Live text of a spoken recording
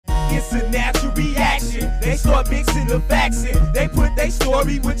it's a natural reaction. They start mixing the facts in. They put their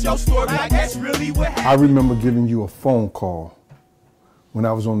story with your story, like that's really what happened. I remember giving you a phone call when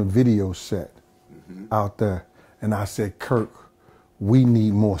I was on the video set out there, and I said, Kirk, we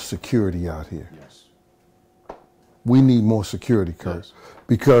need more security out here. Yes. We need more security, Kirk. Yes.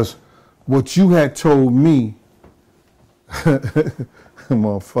 Because what you had told me,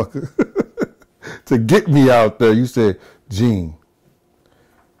 motherfucker, to get me out there, you said, Gene,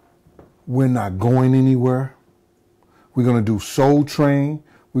 we're not going anywhere. We're going to do Soul Train.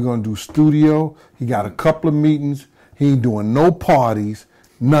 We're going to do studio. He got a couple of meetings. He ain't doing no parties,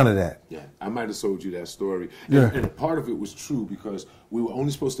 none of that. Yeah, I might have told you that story. Yeah. And part of it was true because we were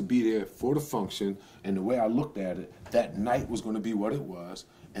only supposed to be there for the function, and the way I looked at it, that night was going to be what it was,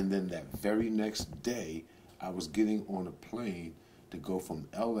 and then that very next day, I was getting on a plane to go from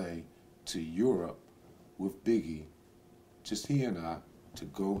L.A. to Europe with Biggie, just he and I, to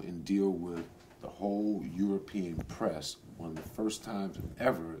go and deal with the whole European press. One of the first times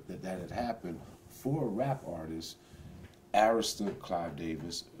ever that had happened for a rap artist. Arista, Clive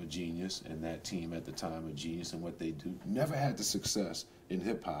Davis, a genius, and that team at the time, a genius, and what they do, never had the success in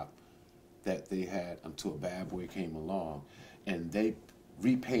hip-hop that they had until Bad Boy came along. And they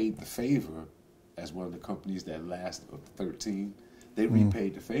repaid the favor as one of the companies that last of 13. They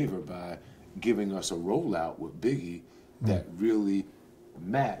repaid the favor by giving us a rollout with Biggie that really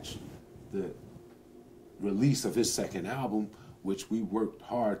matched the release of his second album, which we worked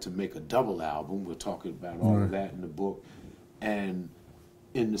hard to make a double album. We're talking about all of that in the book. And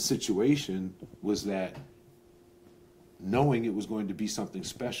in the situation was that knowing it was going to be something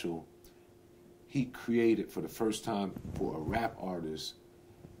special, he created for the first time for a rap artist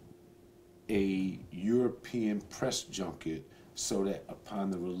a European press junket so that upon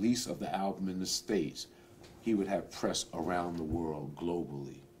the release of the album in the States, he would have press around the world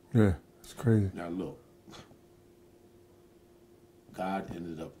globally. Yeah, it's crazy. Now look, God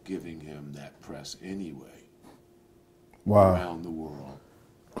ended up giving him that press anyway. Wow. Around the world.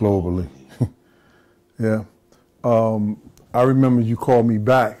 Globally. Yeah. I remember you called me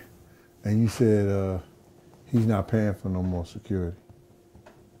back and you said he's not paying for no more security.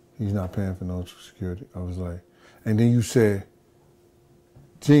 He's not paying for no security. I was like, and then you said,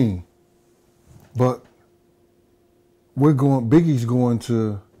 Gene, but Biggie's going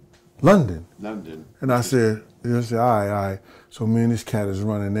to London. London. And I said, all right. So me and this cat is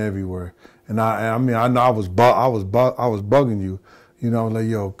running everywhere. And I mean, I know I was bugging you. You know, like,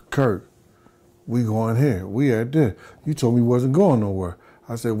 yo, Kirk, we going here. We at this. You told me we wasn't going nowhere.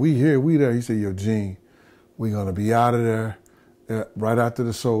 I said, we here, we there. He said, yo, Gene, we gonna be out of there right after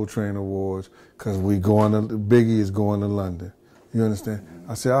the Soul Train Awards because Biggie is going to London. You understand?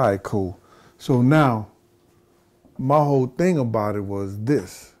 I said, all right, cool. So now, my whole thing about it was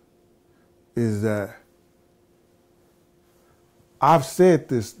this, is that I've said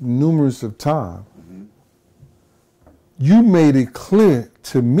this numerous of times. You made it clear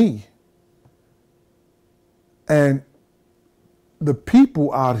to me, and the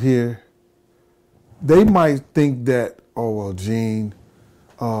people out here, they might think that, oh, well, Gene,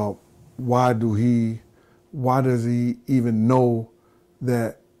 why does he even know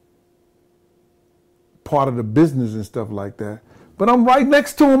that part of the business and stuff like that? But I'm right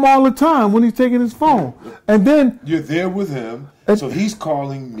next to him all the time when he's taking his phone. And then you're there with him, so he's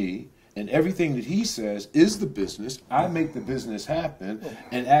calling me, and everything that he says is the business. I make the business happen,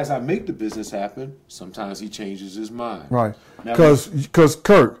 and as I make the business happen, sometimes he changes his mind. Right. Because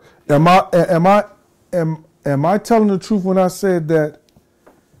Kirk, am I telling the truth when I said that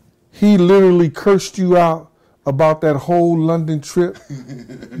he literally cursed you out about that whole London trip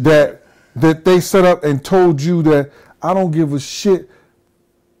that they set up and told you that I don't give a shit,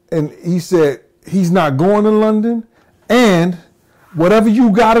 and he said he's not going to London, and whatever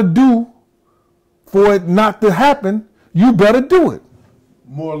you got to do for it not to happen, you better do it.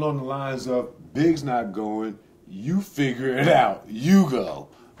 More along the lines of, Big's not going, you figure it out. You go.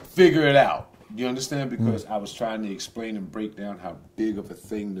 Figure it out. You understand? Because I was trying to explain and break down how big of a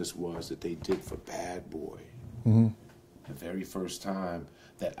thing this was that they did for Bad Boy. The very first time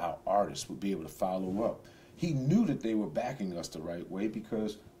that our artists would be able to follow up. He knew that they were backing us the right way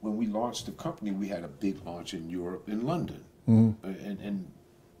because when we launched the company, we had a big launch in Europe, in London. And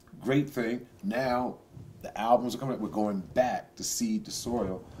great thing, now the albums are coming up. We're going back to seed the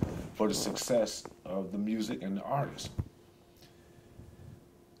soil for the success of the music and the artists.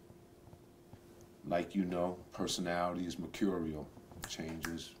 Like you know, personality is mercurial,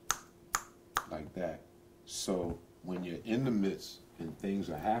 changes like that. So when you're in the midst and things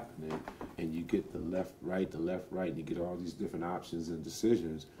are happening and you get the left, right, and you get all these different options and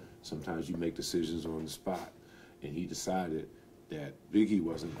decisions, Sometimes you make decisions on the spot. And he decided that Biggie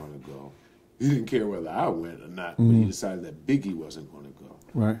wasn't going to go. He didn't care whether I went or not, but he decided that Biggie wasn't going to go.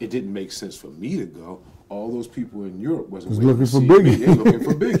 Right. It didn't make sense for me to go. All those people in Europe wasn't looking for Biggie. Biggie. They're looking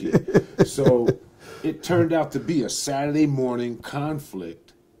for Biggie. So it turned out to be a Saturday morning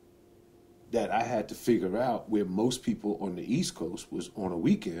conflict that I had to figure out, where most people on the East Coast was on a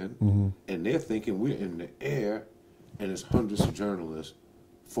weekend, and they're thinking we're in the air, and there's hundreds of journalists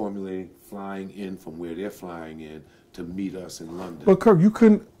formulating, flying in from where they're flying in to meet us in London. But Kirk, you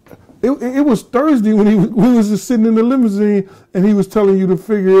couldn't. It was Thursday when we was just sitting in the limousine, and he was telling you to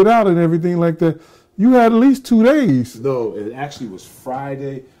figure it out and everything like that. You had at least 2 days. No, it actually was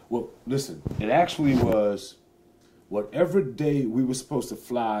Friday. Well, listen, it actually was whatever day we were supposed to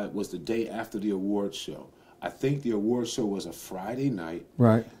fly was the day after the award show. I think the award show was a Friday night.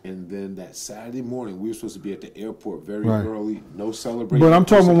 Right. And then that Saturday morning, we were supposed to be at the airport very Right. early, no celebration. But I'm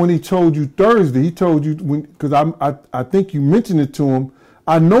talking about when he told you Thursday. He told you because I think you mentioned it to him.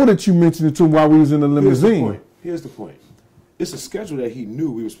 I know that you mentioned it to him while we was in the limousine. Here's the point. It's a schedule that he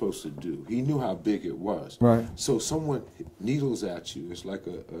knew we were supposed to do. He knew how big it was. Right. So someone needles at you. It's like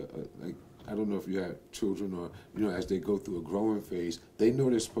like, I don't know if you have children or, as they go through a growing phase, they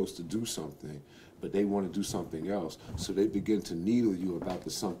know they're supposed to do something, but they want to do something else. So they begin to needle you about the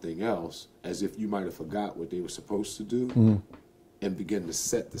something else as if you might have forgot what they were supposed to do, and begin to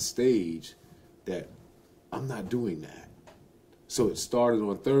set the stage that I'm not doing that. So it started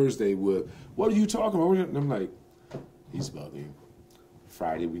on Thursday with, what are you talking about? And I'm like, he's bugging.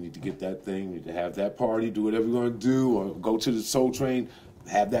 Friday, we need to get that thing, we need to have that party, do whatever we're going to do, or go to the Soul Train,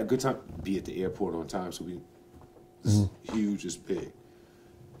 have that good time, be at the airport on time. So it's huge, it's big.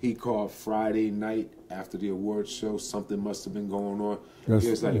 He called Friday night after the awards show. Something must have been going on. He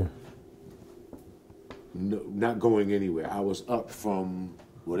was like, no, not going anywhere. I was up from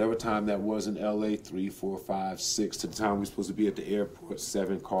whatever time that was in LA, 3, 4, 5, 6, to the time we were supposed to be at the airport,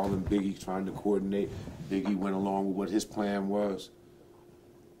 7, calling Biggie, trying to coordinate. Biggie went along with what his plan was.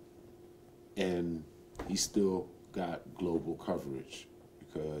 And he still got global coverage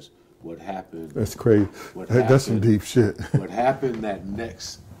because what happened... That's crazy. That's some deep shit. What happened that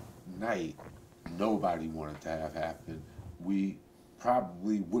next night, nobody wanted to have happen. We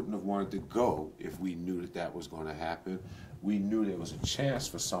probably wouldn't have wanted to go if we knew that that was going to happen. We knew there was a chance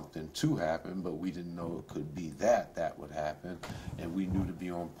for something to happen, but we didn't know it could be that would happen. And we knew to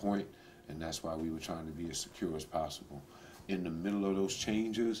be on point, and that's why we were trying to be as secure as possible. In the middle of those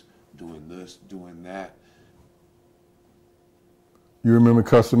changes, doing this, doing that. You remember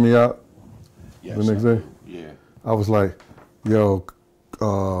cussing me out Yes, the next day? Yeah. I was like, yo,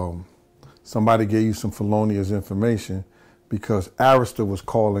 somebody gave you some felonious information because Arista was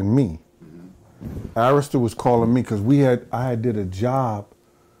calling me. Arista was calling me because I had did a job,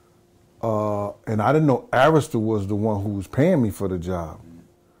 and I didn't know Arista was the one who was paying me for the job.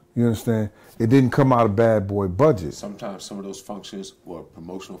 You understand? It didn't come out of Bad Boy budget. Sometimes some of those functions were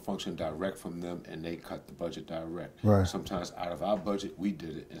promotional function direct from them, and they cut the budget direct. Right. Sometimes out of our budget, we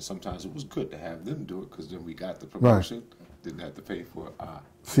did it, and sometimes it was good to have them do it because then we got the promotion, didn't have to pay for it.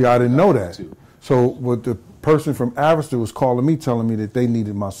 See, I didn't know that. So what the person from Arista was calling me, telling me that they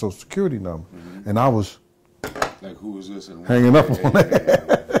needed my Social Security number, and I was like, who is this? And hanging up on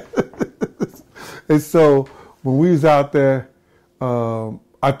that. And so when we was out there,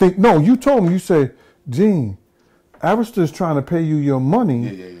 I think, no, you told me, you said, Gene, Arista is trying to pay you your money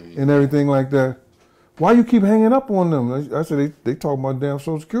and everything like that. Why you keep hanging up on them? I said, they talking about damn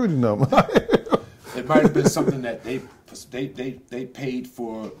Social Security number. It might have been something that they paid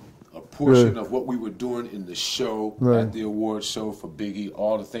for a portion of what we were doing in the show, at the award show for Biggie,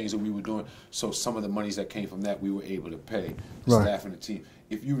 all the things that we were doing. So some of the monies that came from that, we were able to pay the staff and the team.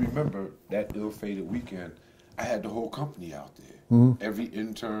 If you remember that ill-fated weekend, I had the whole company out there. Every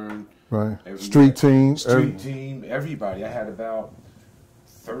intern, street team, everybody. I had about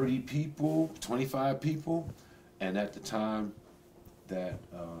 30 people, 25 people, and at the time that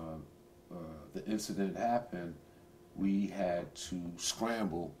the incident happened, we had to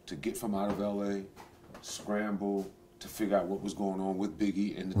scramble to get from out of LA, scramble to figure out what was going on with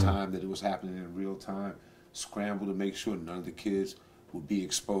Biggie in the time that it was happening in real time, scramble to make sure none of the kids would be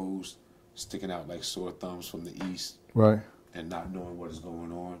exposed, sticking out like sore thumbs from the east, and not knowing what is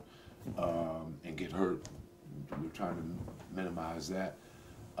going on, and get hurt. We're trying to minimize that.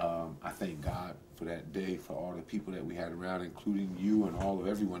 I thank God for that day, for all the people that we had around, including you and all of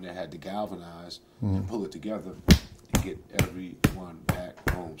everyone that had to galvanize and pull it together and get everyone back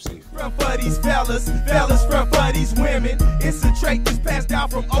home safely. Front for these fellas, fellas front for these women. It's a trait that's passed down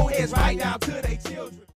from old heads right down to their children.